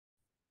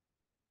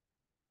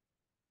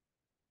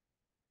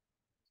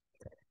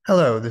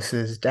Hello, this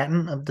is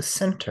Datton of the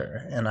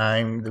Center, and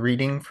I'm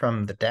reading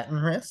from the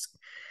Datton Risk.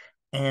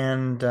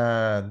 And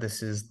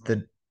this is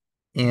the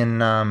in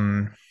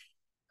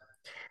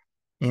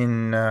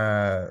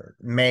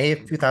May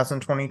of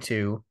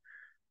 2022,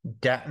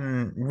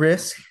 Datton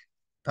Risk,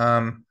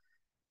 um,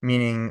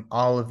 meaning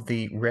all of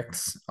the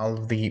RICs, all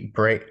of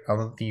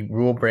the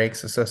rule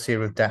breaks associated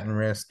with Datton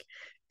Risk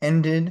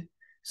ended.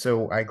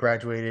 So I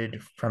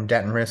graduated from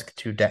Datton Risk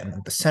to Datton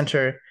of the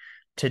Center.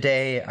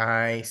 Today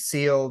I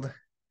sealed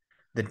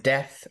the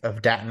death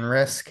of Datton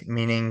Risk,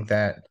 meaning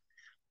that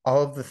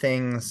all of the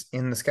things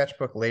in the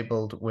sketchbook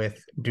labeled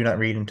with "Do not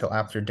read until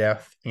after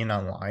death" in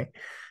online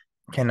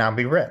can now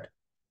be read.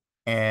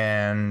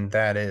 And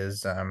that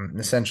is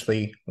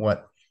essentially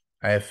what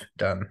I've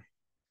done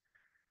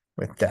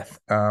with death.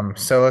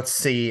 So let's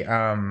see.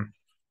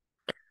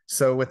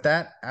 So with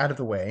that out of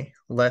the way,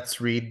 let's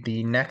read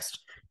the next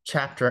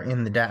chapter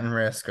in the Datton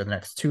Risk, or the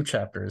next two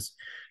chapters,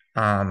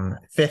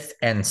 fifth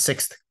and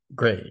sixth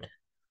grade.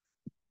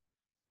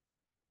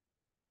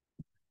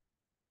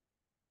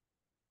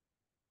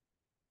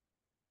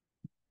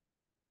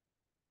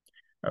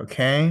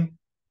 Okay,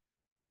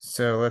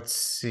 so let's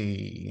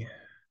see.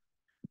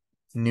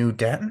 New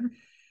Datton?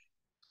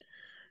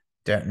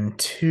 Datton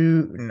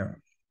 2, no,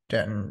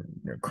 Datton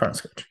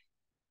Chronoscope.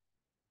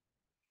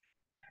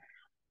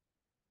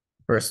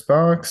 First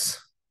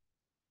box,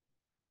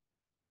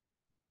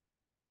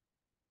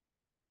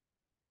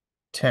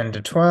 10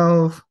 to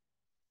 12.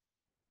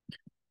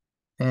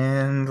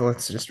 And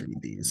let's just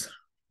read these.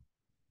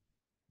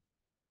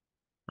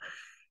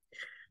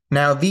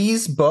 Now,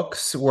 these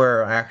books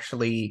were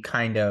actually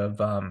kind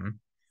of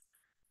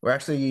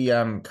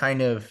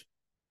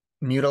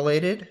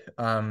mutilated.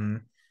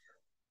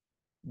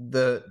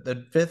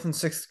 The fifth and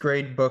sixth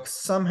grade books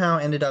somehow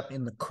ended up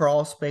in the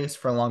crawl space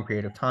for a long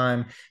period of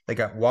time. They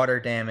got water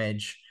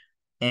damage,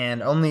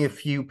 and only a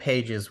few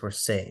pages were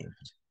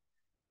saved.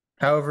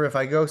 However, if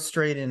I go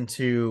straight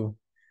into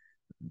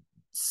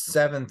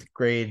seventh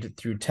grade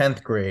through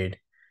 10th grade,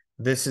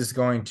 this is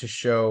going to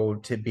show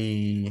to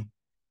be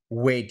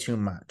way too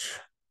much.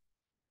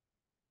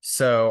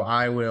 So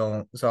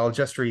I'll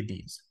just read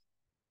these.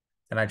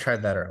 And I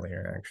tried that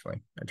earlier,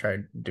 actually. I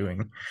tried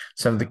doing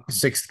some of the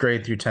sixth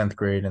grade through 10th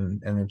grade,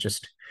 and it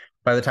just,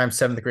 by the time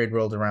seventh grade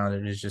rolled around,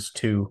 it is just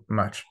too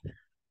much.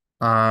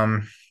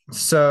 Um,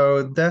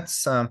 so that's,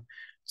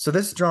 so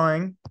this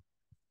drawing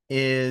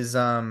is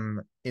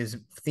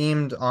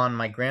themed on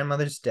my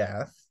grandmother's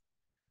death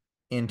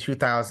in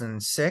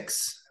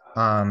 2006.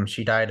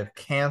 She died of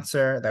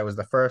cancer. That was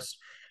the first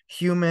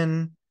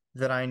human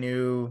that I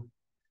knew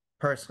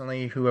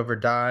personally who ever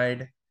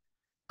died.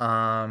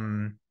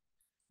 Um,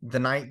 the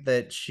night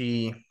that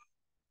she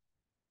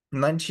the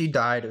night she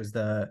died, it was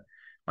the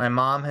my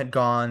mom had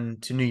gone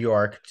to New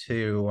York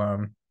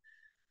to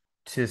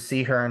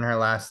see her in her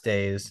last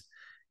days,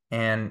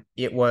 and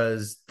it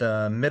was like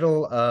the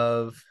middle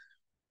of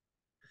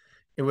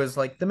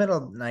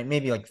the night,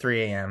 maybe like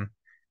 3 a.m.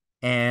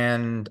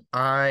 And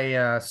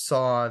I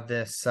saw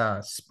this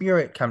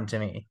spirit come to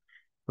me.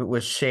 It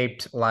was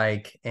shaped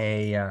like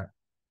a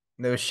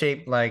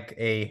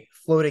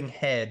floating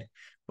head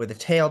with a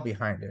tail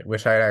behind it,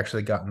 which I had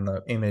actually gotten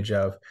the image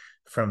of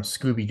from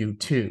Scooby Doo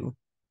 2,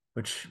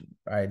 which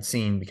I had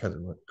seen because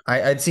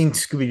I'd seen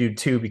Scooby Doo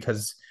 2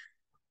 because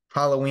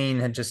Halloween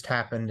had just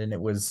happened, and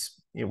it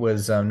was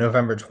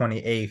November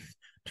 28th,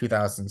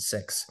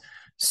 2006.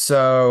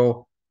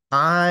 So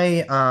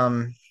I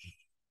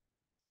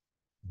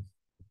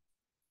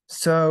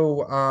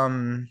so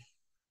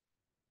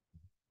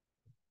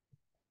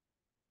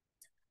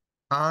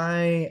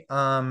I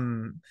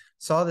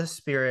saw the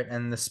spirit,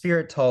 and the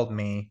spirit told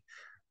me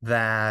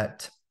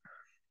that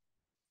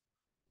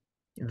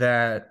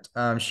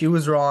she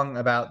was wrong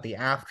about the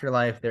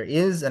afterlife. There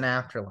is an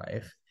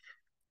afterlife,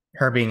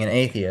 her being an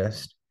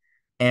atheist,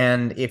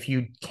 and if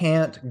you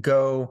can't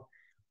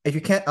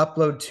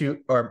upload to,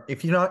 or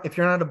if you're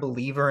not a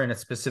believer in a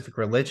specific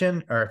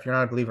religion, or if you're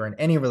not a believer in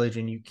any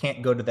religion, you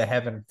can't go to the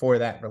heaven for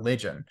that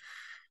religion,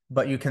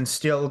 but you can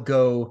still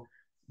go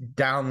you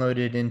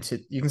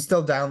can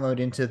still download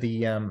into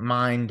the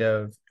mind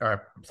of,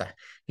 or sorry,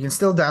 you can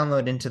still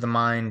download into the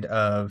mind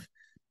of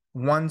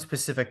one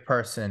specific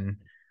person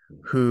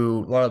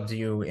who loved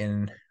you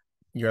in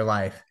your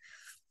life.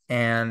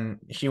 And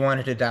she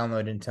wanted to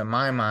download into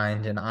my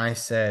mind, and I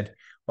said,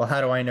 well,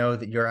 how do I know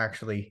that you're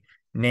actually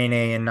Nene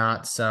and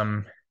not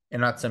some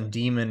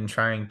demon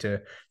trying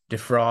to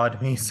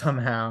defraud me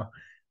somehow?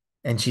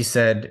 And she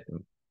said,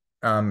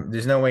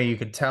 there's no way you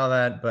could tell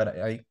that,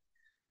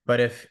 but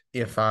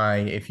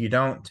if you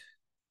don't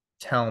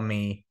tell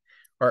me,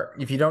 or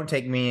if you don't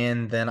take me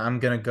in, then I'm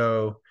gonna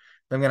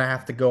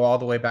have to go all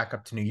the way back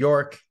up to New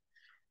York,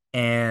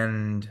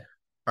 and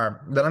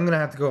or then I'm gonna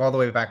have to go all the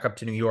way back up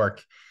to New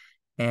York,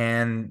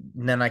 and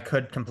then I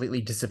could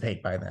completely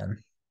dissipate by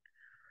then.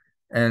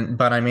 And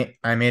but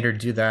I made her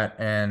do that,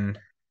 and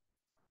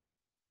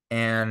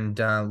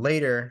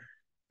later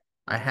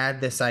I had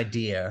this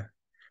idea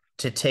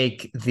to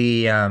take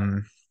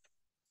the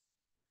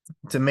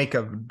to make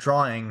a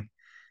drawing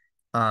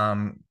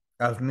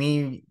of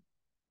me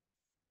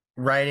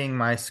writing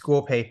my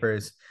school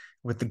papers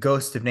with the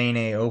ghost of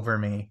Nene over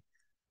me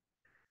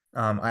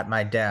at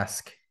my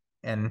desk,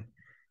 and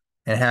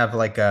have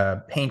like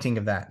a painting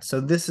of that.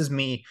 So this is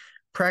me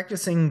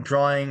practicing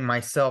drawing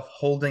myself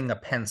holding a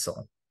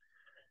pencil.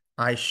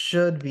 I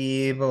should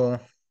be able.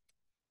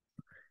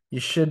 You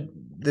should.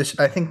 This.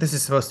 I think this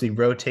is supposed to be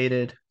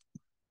rotated.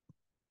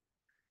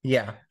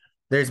 Yeah.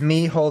 There's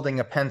me holding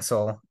a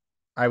pencil.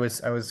 I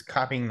was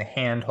copying the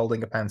hand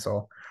holding a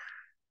pencil,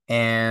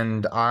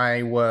 and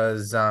I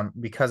was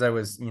because I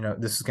was,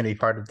 this is going to be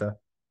part of the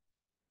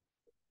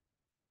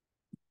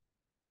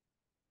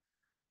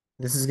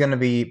this is going to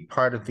be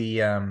part of the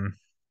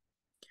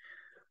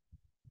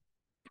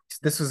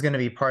this was going to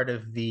be part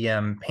of the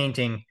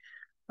painting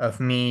of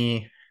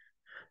me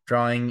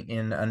drawing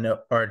in a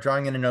note or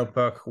drawing in a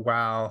notebook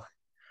while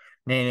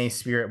Nene's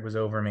spirit was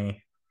over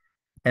me.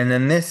 And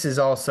then this is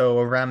also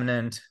a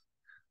remnant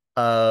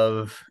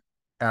of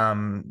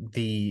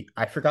the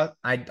I forgot,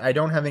 I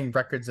don't have any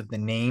records of the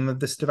name of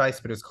this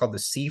device, but it's called the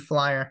Sea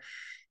Flyer.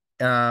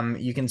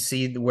 You can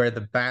see where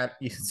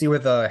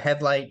the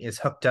headlight is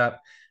hooked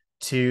up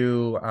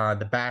to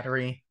the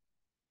battery,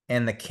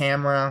 and the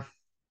camera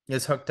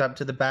is hooked up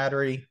to the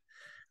battery.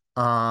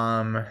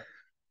 Um,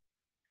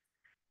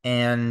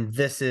 and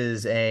this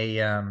is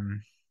a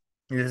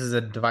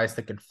device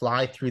that could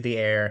fly through the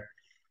air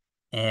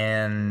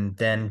and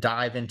then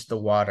dive into the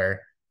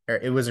water.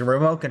 It was a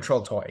remote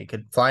control toy. It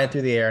could fly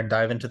through the air and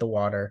dive into the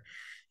water.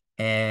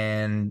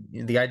 And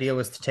the idea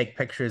was to take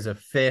pictures of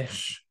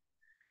fish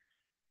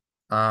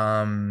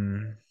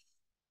um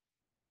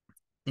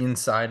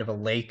inside of a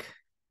lake,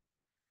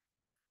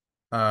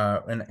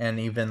 and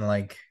even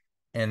like,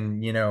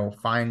 and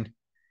find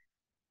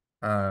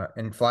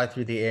and fly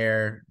through the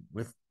air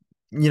with,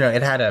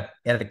 it had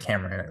a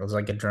camera in it. It was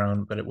like a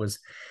drone, but it was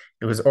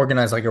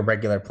organized like a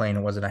regular plane.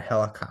 It wasn't a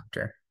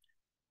helicopter.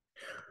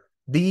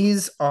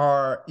 These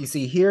are, you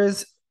see,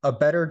 here's a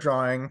better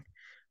drawing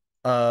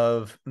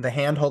of the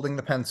hand holding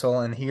the pencil,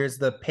 and here's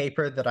the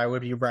paper that I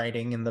would be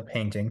writing in the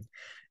painting,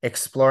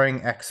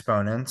 exploring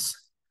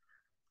exponents.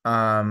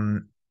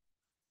 Um,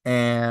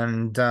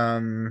 and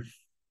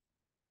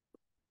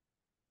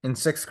In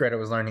sixth grade, I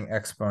was learning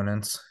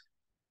exponents,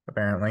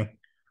 apparently.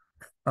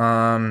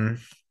 Um,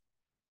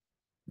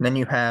 then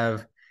you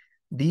have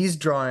these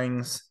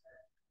drawings.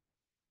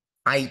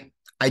 I've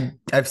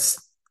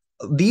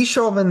these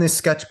show up in this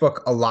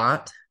sketchbook a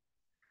lot.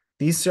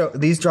 These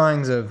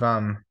drawings of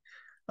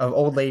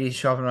old ladies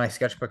show up in my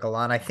sketchbook a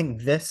lot. I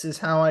think this is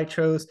how I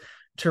chose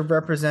to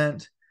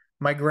represent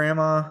my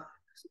grandma,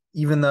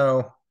 even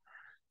though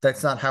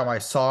that's not how I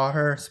saw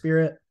her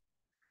spirit.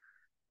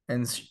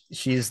 And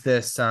she's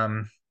this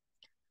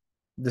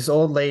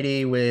old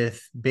lady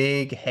with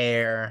big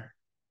hair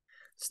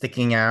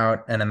sticking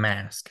out and a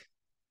mask,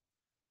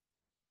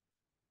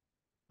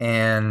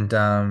 and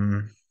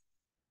a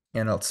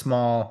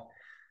small,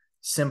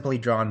 simply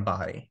drawn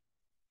body.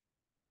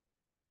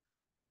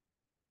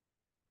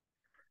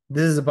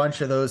 This is a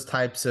bunch of those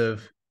types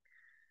of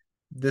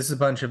this is a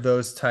bunch of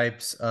those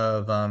types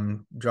of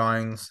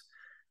drawings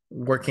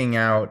working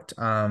out,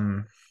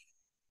 or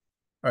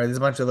there's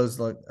a bunch of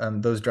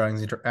those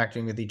drawings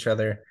interacting with each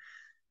other.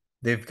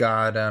 They've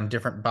got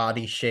different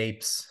body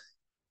shapes,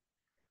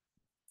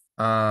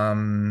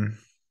 um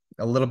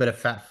a little bit of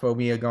fat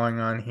phobia going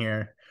on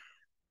here.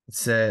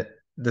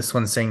 This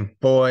one's saying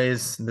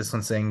boys, this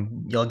one's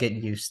saying you'll get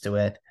used to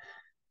it,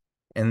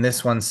 and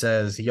this one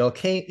says you're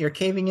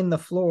caving in the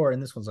floor,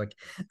 and this one's like,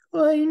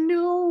 I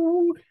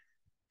know.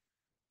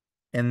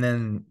 And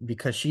then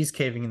because she's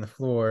caving in the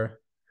floor,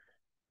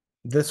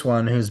 this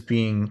one who's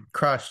being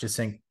crushed is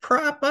saying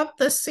prop up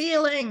the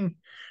ceiling,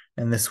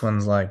 and this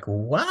one's like,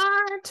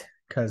 what?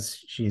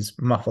 Because she's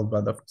muffled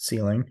by the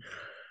ceiling.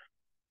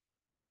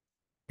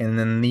 And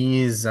then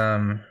these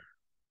looks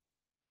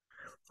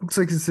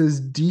like it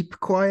says deep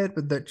quiet,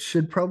 but that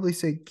should probably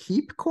say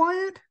keep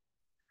quiet.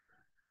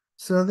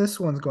 So this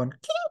one's going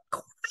keep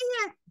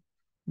quiet,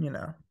 you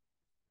know.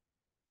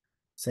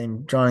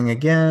 Same drawing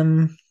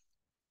again.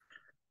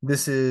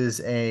 This is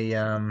a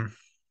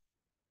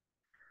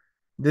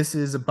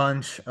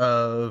bunch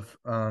of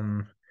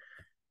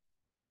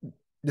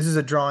this is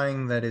a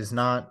drawing that is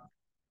not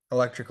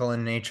electrical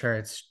in nature.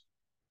 It's,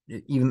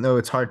 even though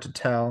it's hard to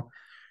tell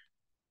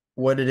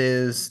what it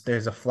is,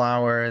 there's a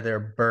flower, there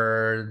are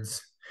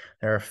birds,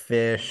 there are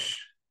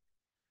fish.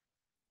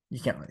 You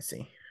can't really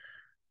see.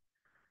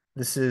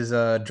 This is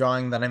a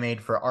drawing that I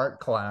made for art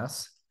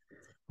class,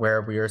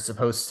 where we were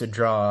supposed to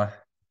draw.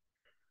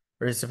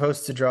 We are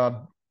supposed to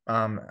draw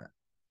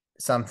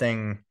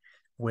something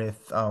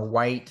with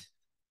white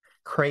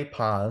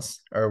crayons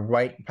or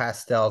white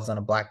pastels on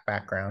a black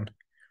background.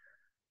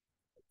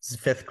 This is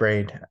fifth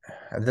grade.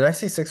 Did I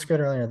say sixth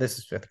grade earlier? This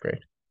is fifth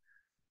grade.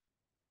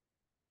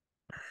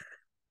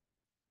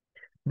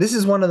 This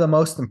is one of the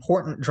most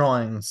important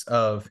drawings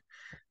of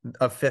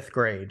fifth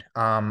grade.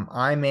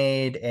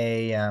 I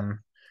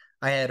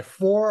had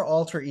 4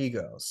 alter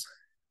egos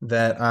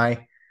that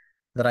I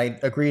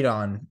agreed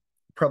on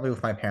probably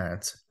with my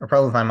parents or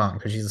probably with my mom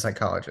because she's a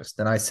psychologist.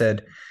 And I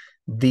said,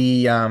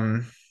 the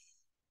and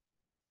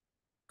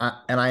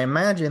I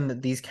imagine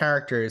that these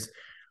characters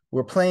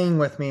were playing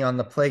with me on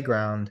the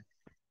playground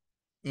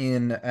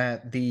in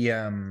at the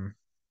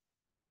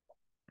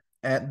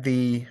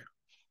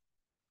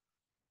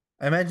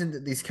I imagine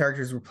that these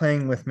characters were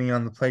playing with me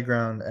on the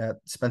playground at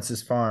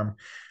Spence's farm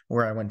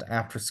where I went to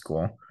after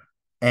school.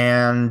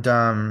 And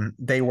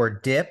they were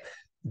Dip,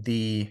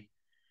 the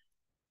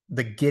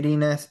the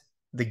giddiness,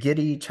 the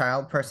giddy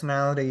child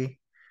personality,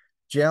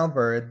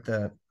 Jailbird,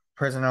 the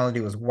personality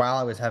was while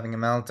I was having a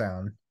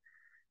meltdown,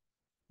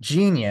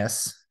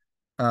 Genius,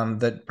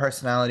 the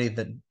personality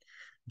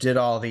did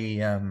all the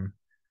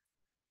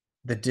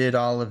that did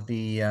all of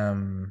the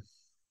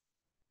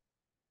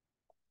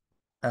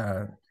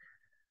uh,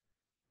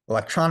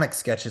 electronic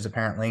sketches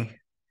apparently,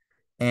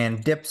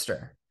 and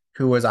Dipster,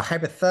 who was a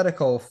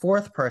hypothetical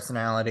fourth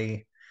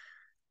personality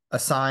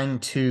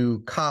assigned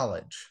to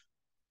college.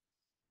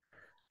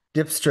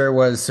 Dipster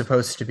was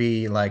supposed to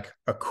be like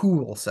a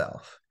cool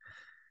self.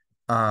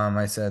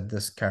 I said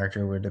this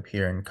character would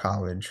appear in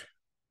college.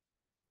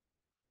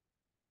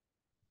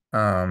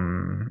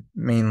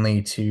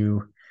 Mainly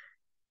to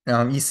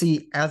you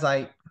see, as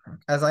I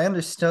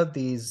understood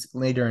these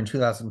later in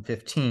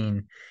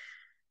 2015,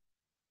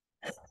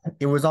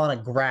 it was on a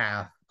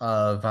graph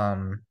of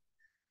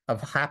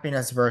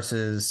happiness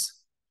versus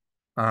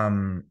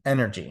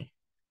energy.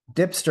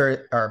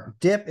 Dipster or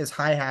Dip is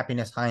high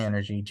happiness, high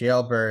energy.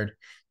 Jailbird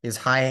is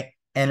high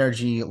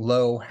energy,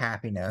 low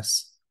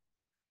happiness,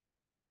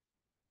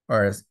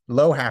 or is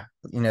low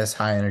happiness,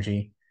 high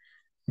energy.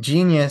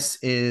 Genius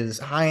is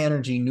high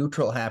energy,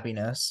 neutral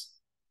happiness.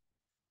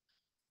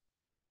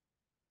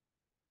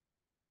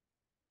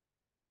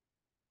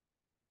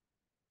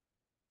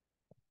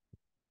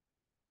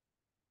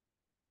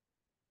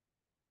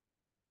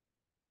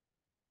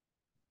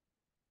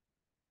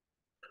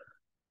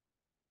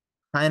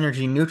 High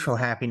energy, neutral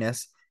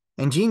happiness.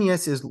 And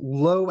genius is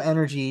low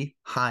energy,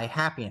 high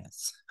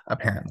happiness,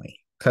 apparently.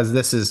 Because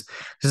this is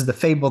the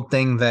fabled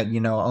thing that,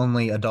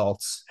 only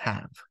adults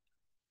have.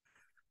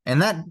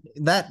 And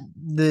that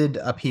did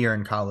appear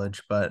in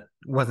college, but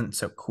wasn't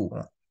so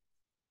cool.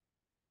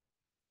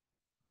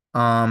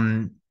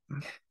 Um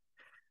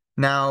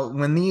Now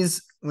when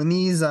these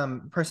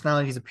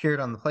personalities appeared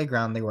on the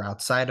playground, they were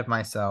outside of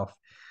myself,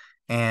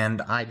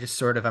 and I just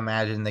sort of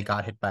imagined they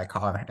got hit by a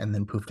car and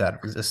then poofed out of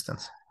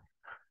existence.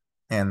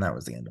 And that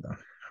was the end of them.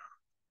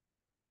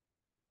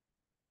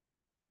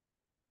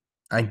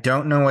 I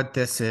don't know what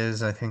this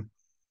is. I don't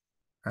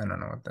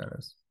know what that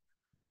is.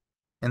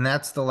 And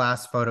that's the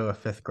last photo of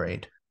fifth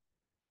grade.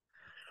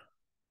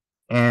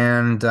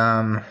 And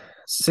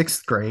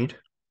sixth grade.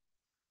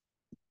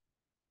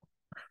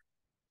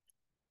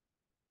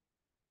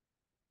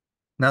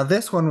 Now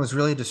this one was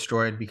really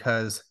destroyed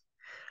because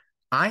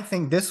I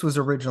think this was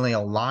originally a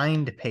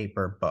lined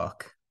paper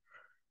book,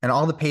 and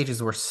all the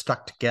pages were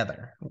stuck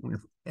together,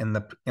 and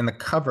the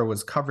cover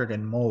was covered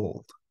in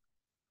mold.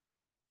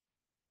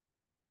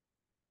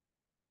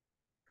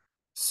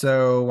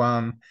 So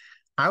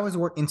I was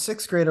in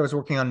sixth grade. I was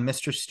working on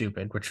Mr.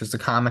 Stupid, which was a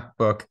comic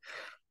book,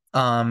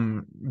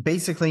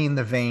 basically in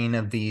the vein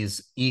of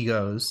these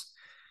egos.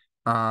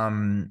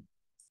 Um,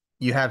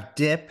 you have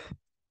Dip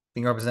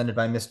being represented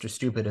by Mr.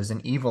 Stupid as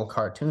an evil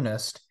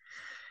cartoonist,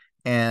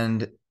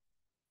 and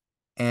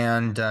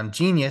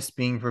Genius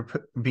being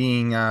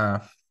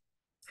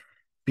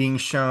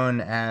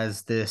shown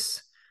as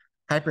this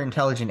hyper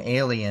intelligent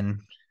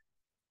alien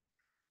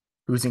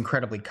who's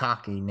incredibly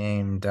cocky,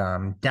 named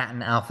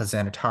Datin Alpha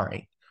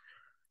Xanatari,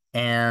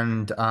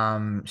 and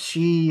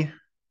she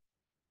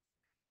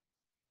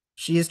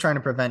is trying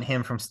to prevent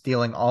him from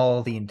stealing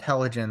all the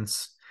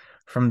intelligence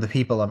from the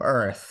people of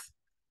Earth.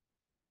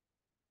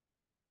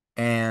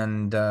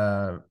 And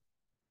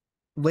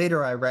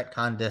later, I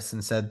retconned this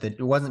and said that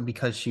it wasn't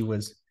because she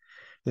was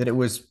that it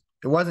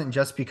wasn't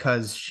just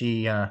because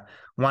she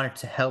wanted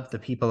to help the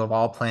people of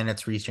all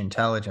planets reach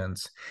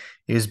intelligence.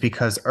 It was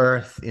because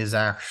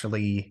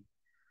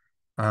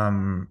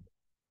um,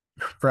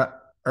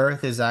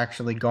 Earth is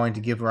actually going to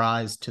give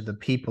rise to the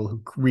people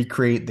who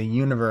recreate the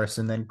universe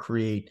and then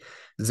create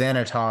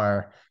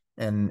Xanatar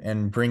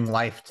and bring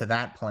life to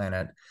that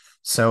planet.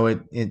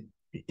 So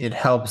it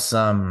helps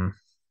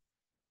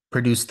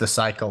produce the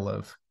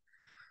cycle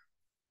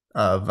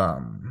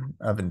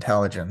of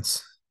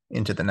intelligence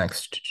into the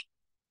next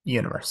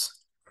universe.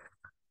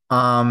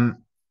 Um,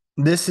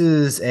 this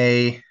is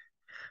a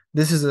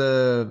this is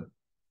a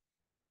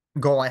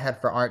goal I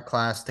had for art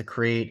class to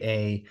create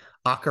a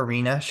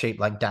ocarina shaped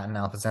like Datin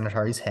Alpha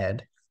Centauri's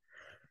head.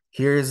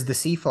 Here's the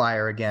sea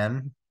flyer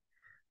again.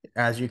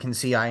 As you can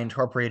see, I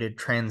incorporated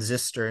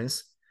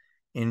transistors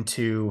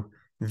into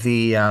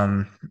the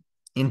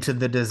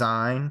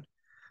design.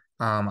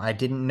 I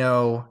didn't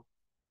know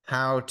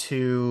how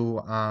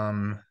to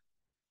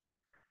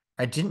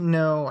I didn't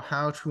know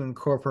how to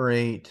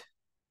incorporate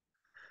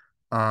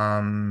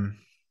um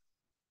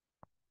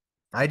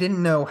I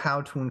didn't know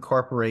how to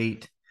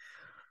incorporate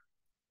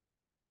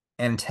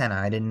antenna.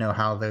 I didn't know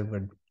how they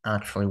would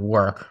actually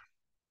work.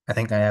 I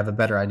think I have a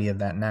better idea of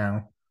that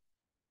now,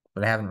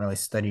 but I haven't really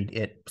studied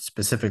it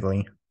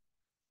specifically,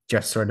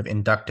 just sort of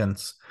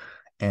inductance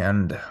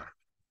and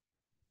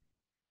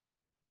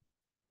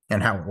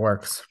how it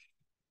works.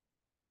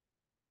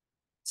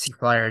 See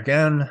flyer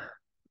again.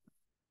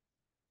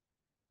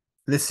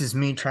 This is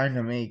me trying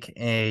to make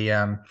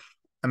a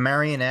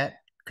marionette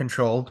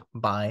controlled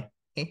by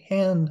a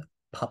hand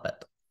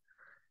puppet.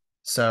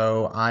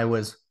 So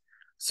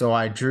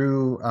I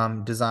drew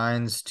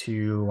designs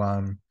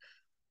to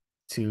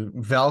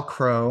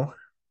Velcro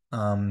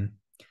um,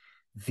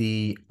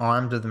 the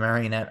arms of the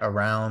marionette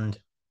around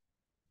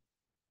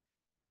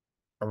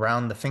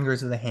the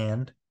fingers of the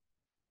hand.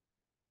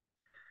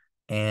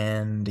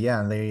 And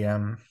yeah, they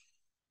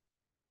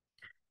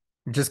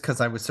just because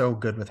I was so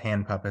good with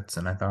hand puppets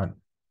and I thought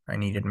I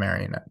needed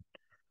marionette.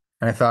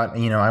 And I thought,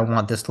 I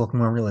want this to look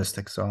more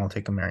realistic, so I'll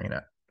take a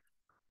marionette.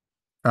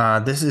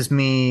 This is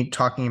me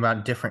talking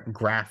about different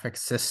graphic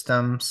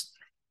systems.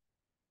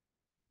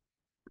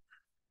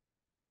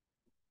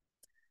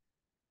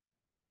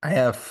 I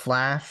have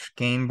Flash,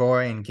 Game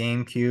Boy, and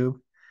GameCube.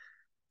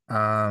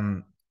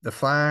 The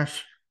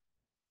Flash.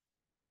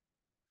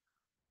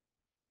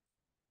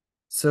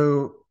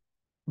 So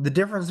the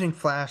difference between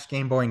Flash,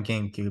 Game Boy, and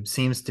GameCube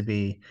seems to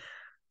be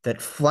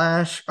that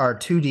Flash are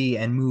 2D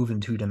and move in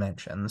 2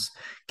 dimensions.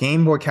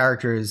 Game Boy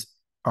characters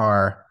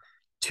are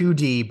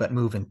 2D but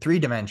move in 3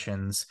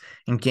 dimensions,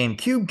 and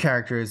GameCube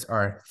characters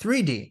are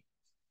 3D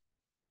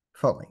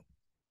fully.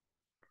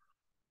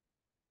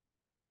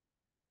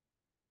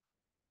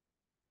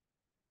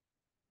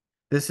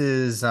 This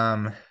is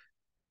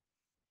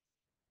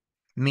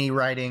me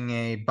writing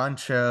a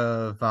bunch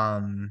of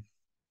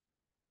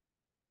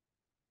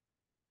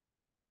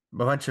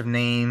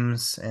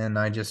names, and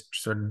I just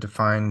sort of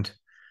defined.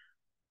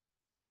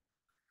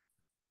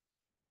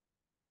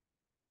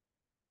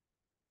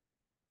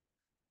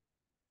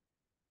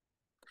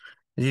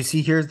 As you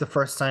see, here's the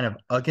first sign of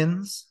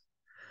Uggins.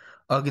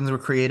 Uggins were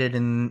created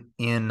in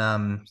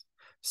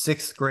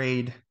 6th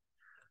grade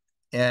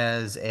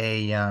as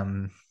a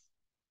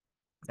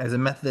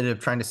method of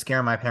trying to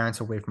scare my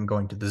parents away from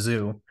going to the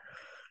zoo.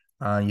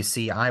 You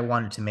see, I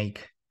wanted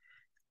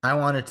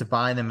to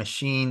buy the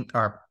machine,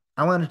 or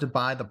I wanted to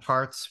buy the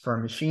parts for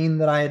a machine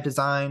that I had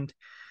designed,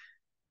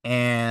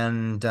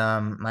 and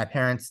my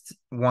parents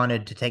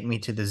wanted to take me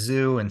to the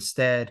zoo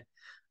instead.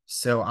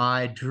 So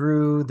I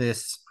drew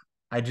this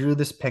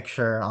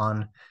picture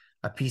on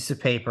a piece of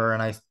paper,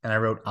 and I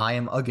wrote, "I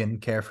am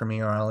Ugin, care for me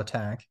or I'll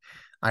attack."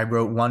 I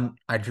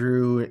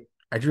drew it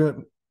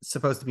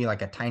supposed to be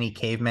like a tiny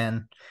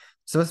caveman.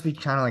 It's supposed to be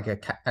kind of like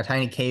a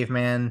tiny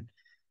caveman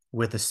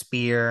with a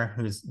spear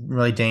who's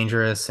really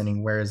dangerous, and he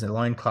wears a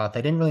loincloth.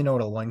 I didn't really know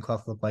what a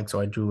loincloth looked like, so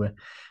I drew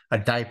a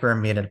diaper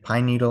made out of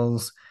pine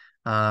needles.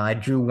 I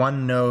drew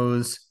one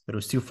nose, but it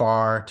was too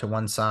far to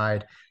one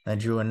side. And I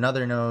drew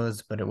another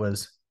nose, but it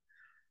was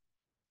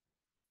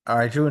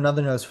I drew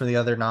another nose for the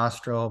other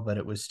nostril, but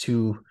it was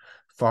too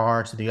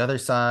far to the other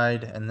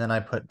side. And then I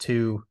put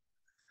two,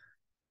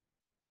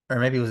 or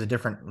maybe it was a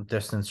different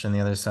distance from the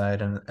other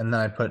side. And then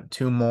I put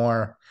two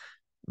more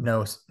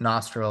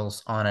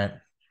nostrils on it.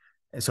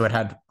 So it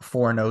had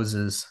 4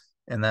 noses.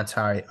 And that's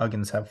how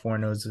Uggins have 4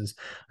 noses.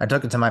 I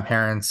took it to my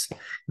parents.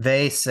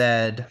 They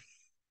said,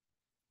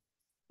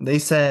 they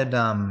said,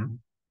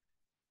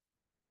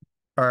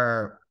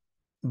 or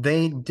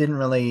they didn't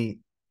really,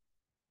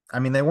 I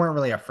mean, they weren't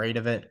really afraid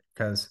of it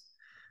because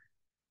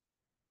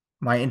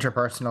my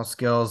interpersonal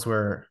skills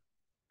were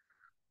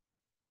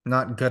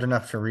not good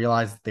enough to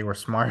realize that they were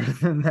smarter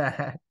than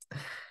that.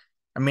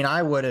 I mean,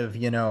 I would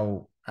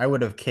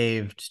have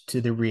caved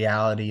to the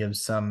reality of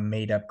some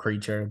made up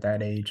creature at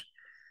that age.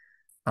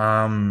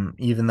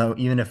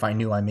 Even if I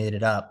knew I made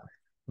it up,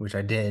 which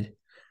I did.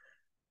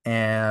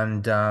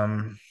 And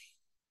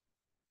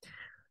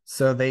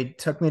so they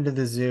took me to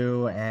the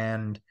zoo,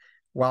 and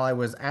while I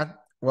was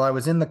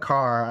in the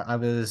car, I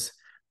was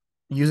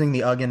using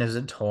the Uggin as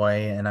a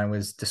toy, and I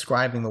was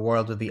describing the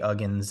world of the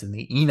Uggins and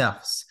the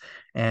Enoughs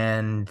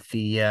and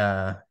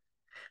the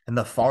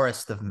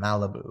forest of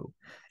Malibu.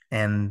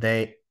 And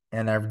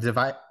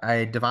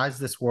I devised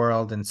this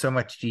world in so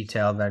much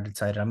detail that I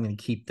decided I'm going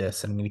to keep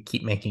this and I'm going to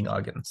keep making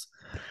Uggins.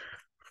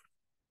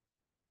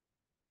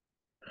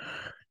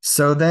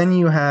 So then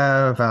you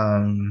have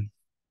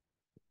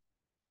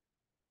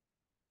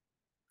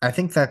I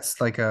think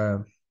that's like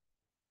a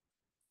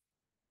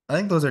I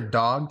think those are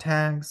dog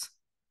tags.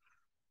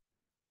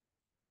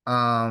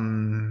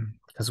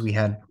 Because we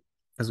had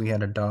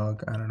a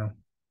dog. I don't know.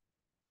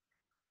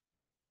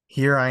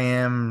 Here I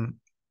am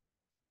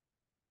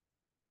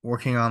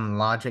working on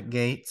logic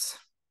gates.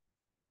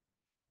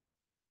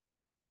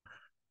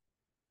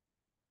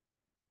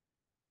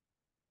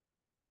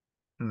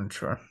 I'm not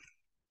sure.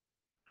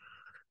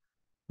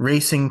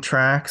 Racing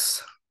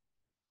tracks.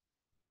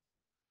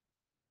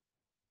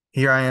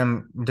 Here I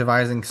am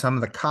devising some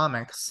of the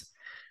comics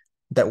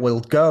that will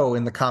go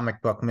in the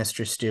comic book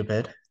Mr.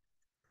 Stupid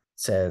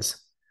says,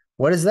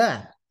 "What is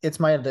that? It's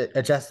my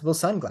adjustable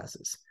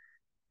sunglasses."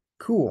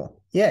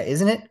 Cool. Yeah,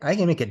 isn't it? I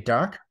can make it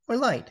dark or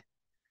light.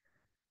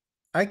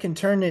 I can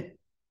turn it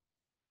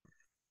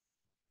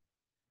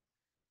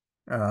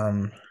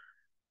um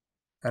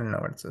I don't know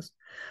what it says.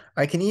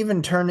 I can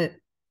even turn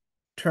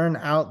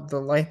out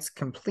the lights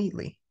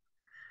completely.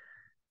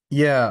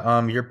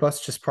 Yeah, your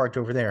bus just parked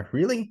over there.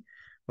 Really?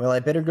 Well,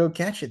 I better go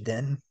catch it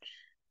then.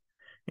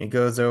 He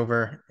goes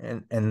over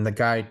and the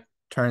guy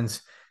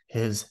turns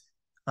his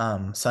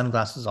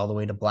sunglasses all the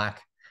way to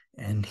black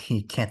and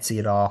he can't see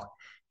at all.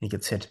 He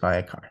gets hit by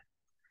a car.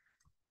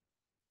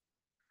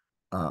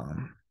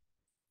 Um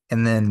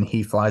and then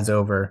he flies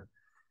over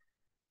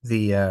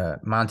the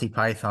Monty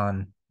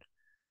Python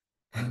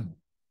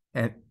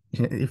and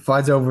he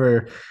flies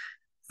over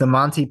the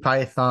Monty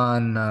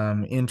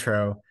Python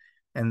intro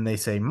and they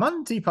say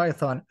Monty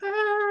Python.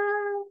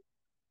 Ah.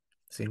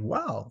 Say,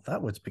 wow,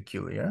 that was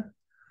peculiar.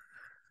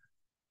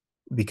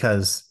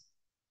 Because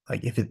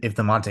like if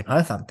the Monty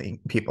Python thing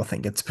people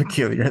think it's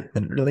peculiar,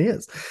 then it really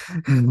is.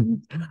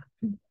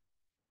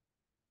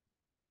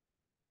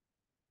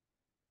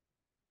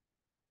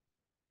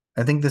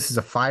 I think this is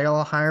a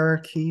file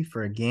hierarchy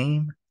for a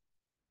game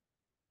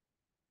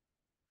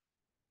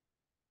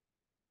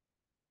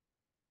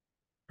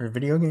or a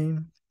video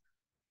game.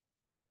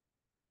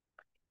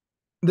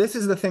 This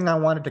is the thing I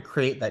wanted to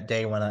create that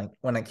day when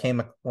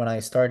I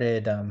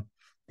started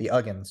the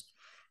Uggins.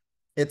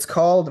 It's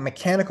called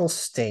Mechanical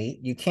State.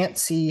 You can't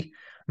see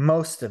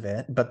most of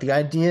it, but the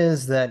idea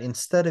is that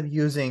instead of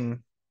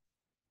using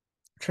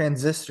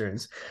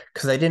transistors,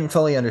 because I didn't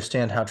fully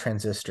understand how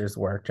transistors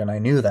worked, and I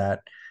knew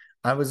that,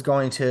 I was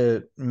going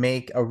to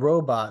make a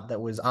robot that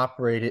was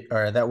operated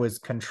or that was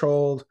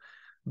controlled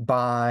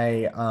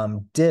by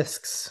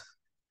disks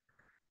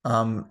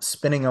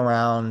spinning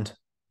around,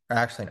 or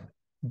actually, no,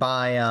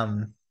 by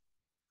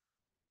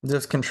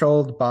just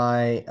controlled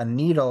by a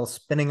needle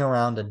spinning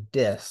around a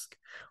disk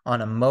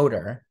on a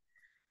motor,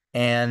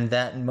 and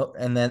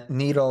that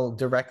needle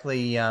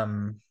directly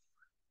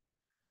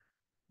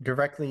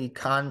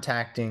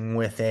contacting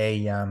with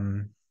a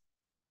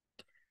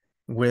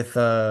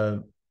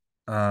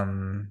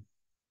um,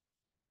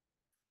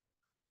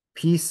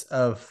 piece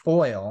of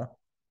foil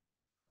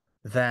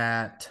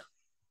that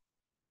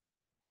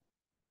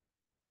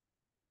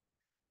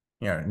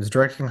is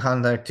directly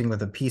contacting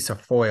with a piece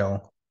of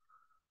foil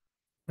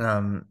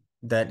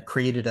that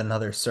created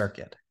another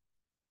circuit,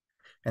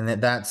 and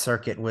that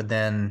circuit would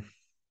then,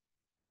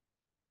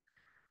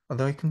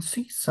 although you can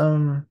see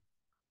some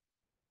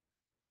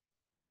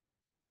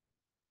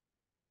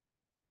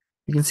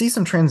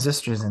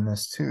transistors in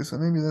this too, so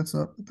maybe that's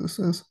not what this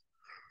is.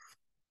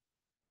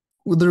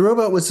 What the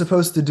robot was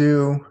supposed to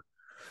do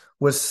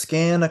was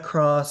scan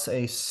across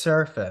a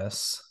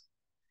surface,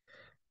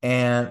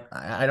 and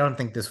I don't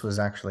think this was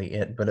actually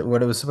it, but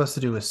what it was supposed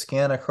to do was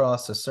scan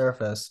across a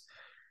surface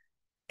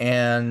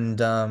and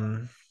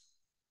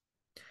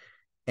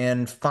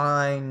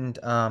find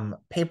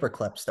paper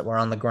clips that were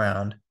on the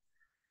ground,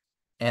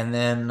 and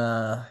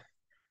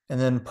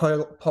then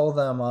pull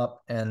them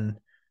up and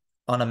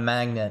on a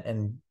magnet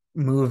and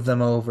move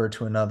them over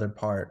to another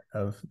part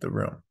of the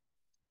room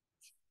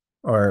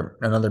or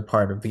another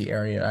part of the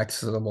area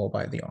accessible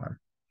by the arm.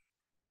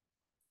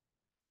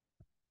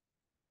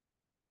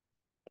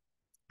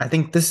 I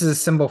think this is a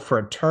symbol for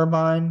a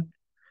turbine,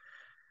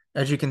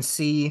 as you can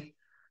see.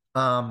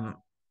 Um,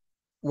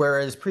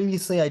 Whereas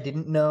previously I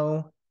didn't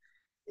know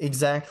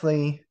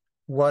exactly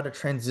what a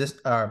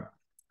transistor.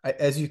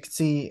 As you can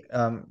see,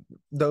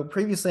 though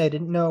previously I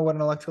didn't know what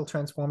an electrical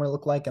transformer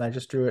looked like, and I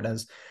just drew it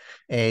as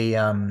a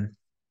um,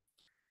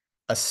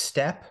 a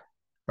step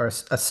or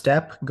a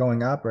step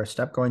going up or a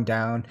step going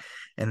down,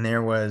 and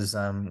there was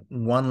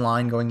one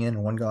line going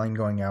in, one line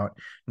going out.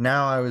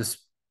 Now I was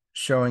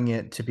showing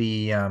it to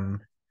be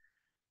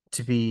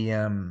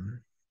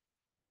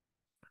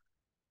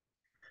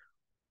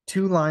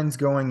two lines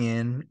going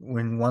in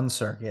one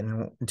circuit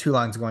and two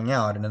lines going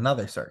out in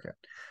another circuit,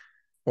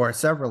 or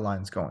several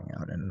lines going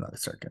out in another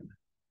circuit.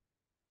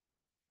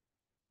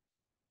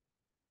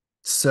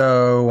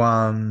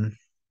 So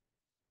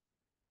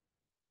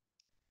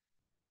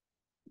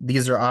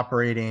these are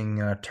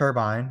operating a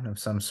turbine of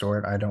some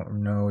sort. I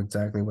don't know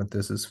exactly what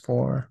this is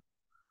for.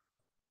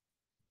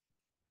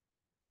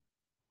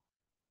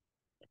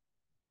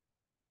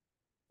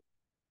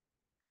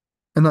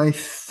 And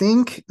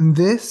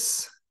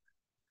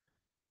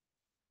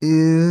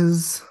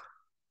is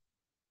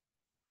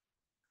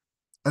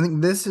I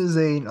think this is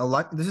an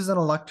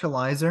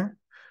electrolyzer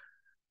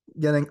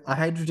getting a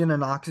hydrogen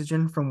and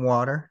oxygen from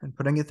water and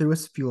putting it through a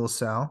fuel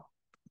cell.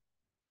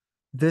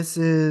 This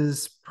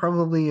is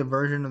probably a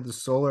version of the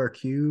solar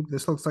cube.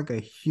 This looks like a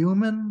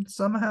human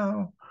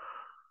somehow.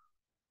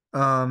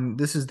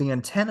 This is the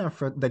antenna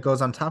that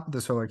goes on top of the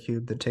solar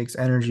cube that takes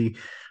energy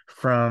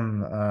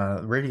from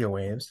radio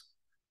waves.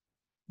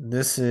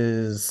 This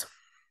is,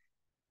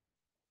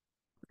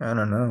 I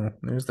don't know.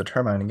 There's the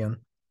turbine again.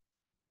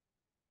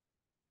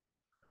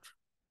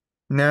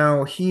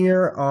 Now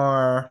here's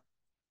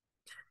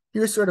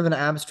sort of an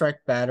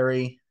abstract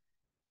battery.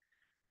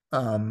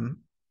 Um,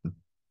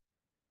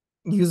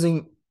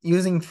 using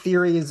using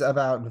theories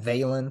about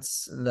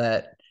valence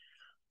that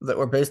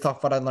were based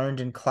off what I learned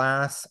in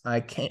class.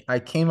 I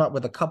came up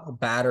with a couple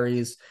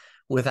batteries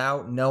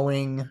without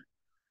knowing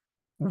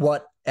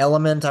what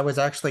element I was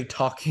actually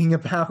talking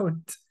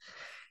about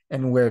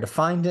and where to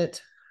find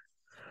it.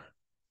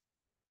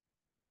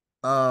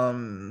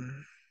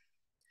 Um,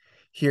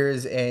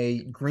 Here's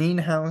a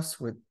greenhouse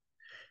with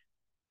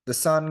the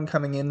sun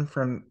coming in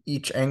from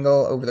each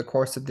angle over the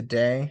course of the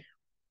day.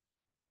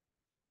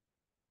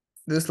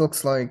 This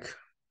looks like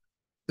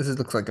this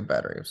looks like a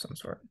battery of some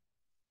sort.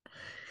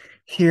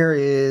 Here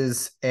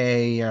is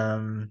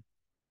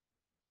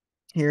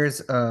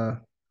here's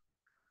a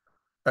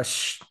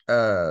sh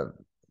a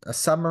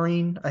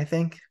submarine, I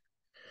think.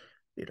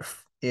 It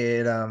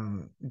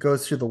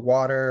goes through the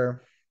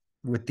water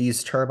with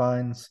these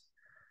turbines.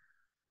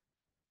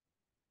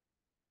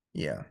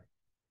 Yeah.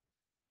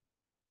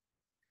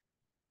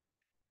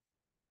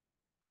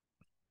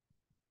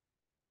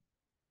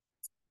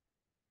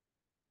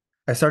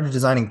 I started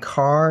designing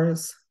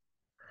cars.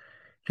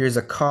 Here's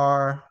a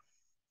car.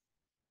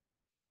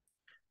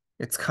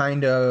 It's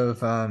kind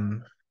of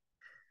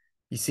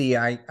you see,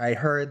 I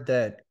heard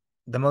that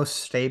the most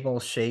stable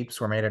shapes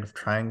were made out of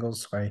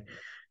triangles, so I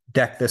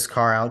decked this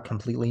car out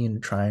completely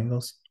in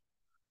triangles,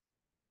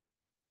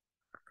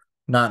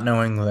 not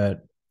knowing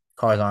that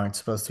cars aren't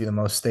supposed to be the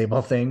most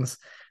stable things.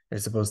 They're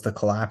supposed to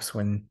collapse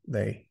when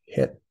they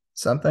hit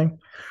something.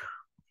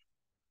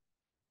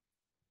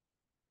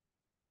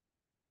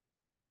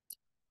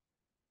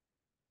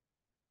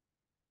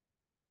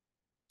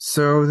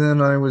 So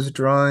then I was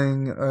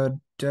drawing a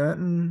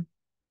Denton,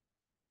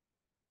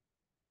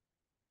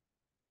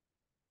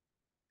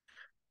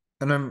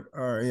 and I'm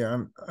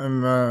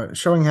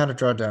showing how to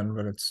draw Denton,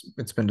 but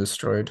it's been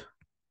destroyed.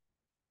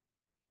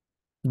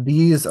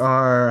 These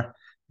are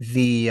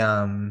the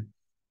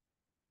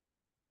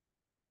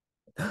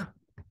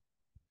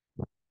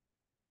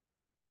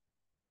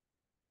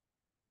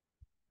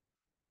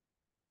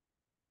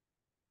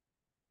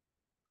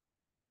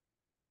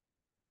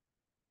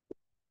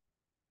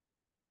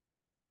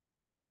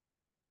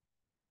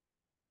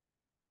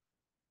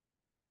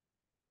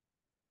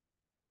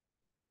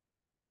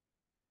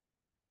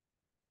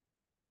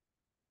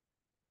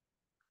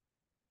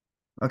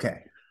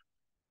okay.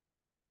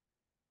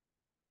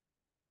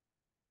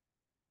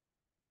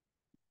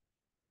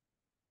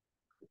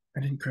 I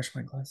didn't crush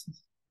my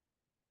glasses.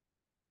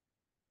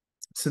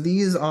 So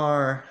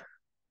the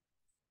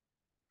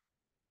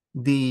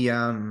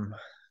um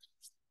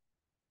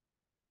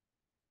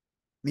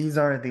these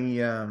are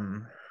the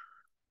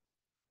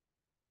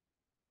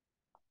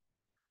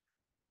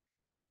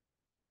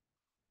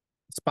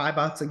spy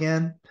bots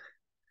again.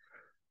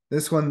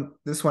 This one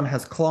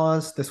has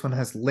claws, this one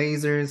has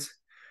lasers,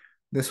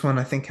 this one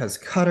I think has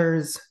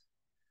cutters.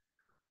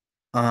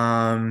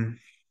 Um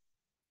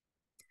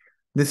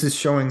this is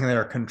showing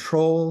their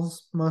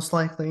controls most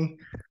likely.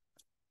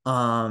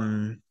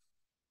 Um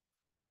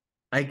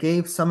I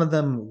gave some of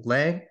them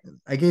leg.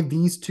 I gave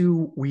these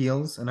two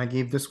wheels and I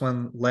gave this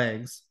one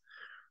legs,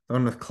 the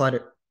one with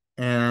clutter.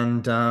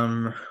 And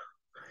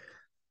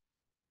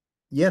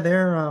yeah,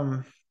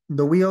 they're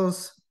the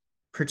wheels,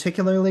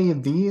 particularly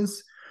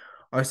these,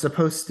 are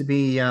supposed to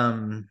be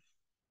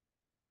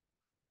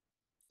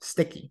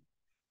sticky,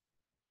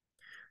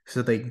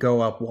 so they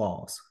go up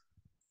walls.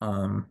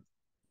 Um,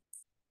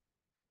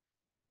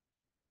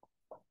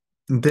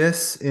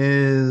 this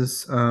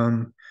is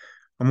a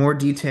more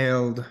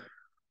detailed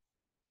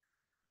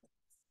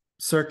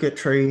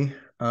circuitry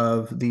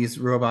of these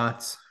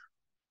robots.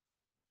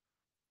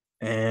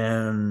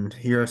 And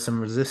here are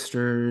some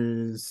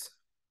resistors.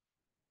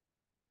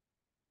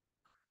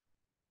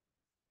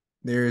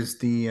 There's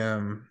the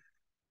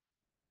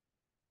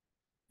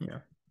yeah.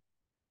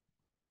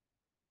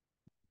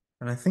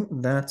 And I think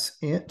that's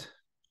it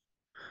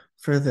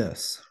for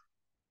this.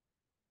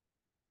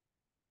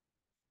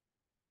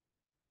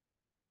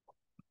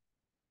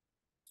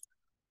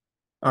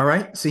 All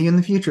right. See you in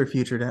the future,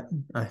 future dad.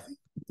 I think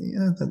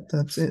yeah,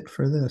 that's it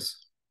for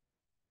this.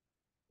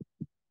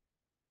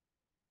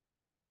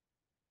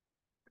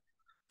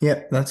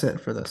 Yep, that's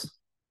it for this.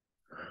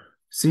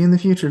 See you in the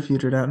future,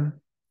 future dad.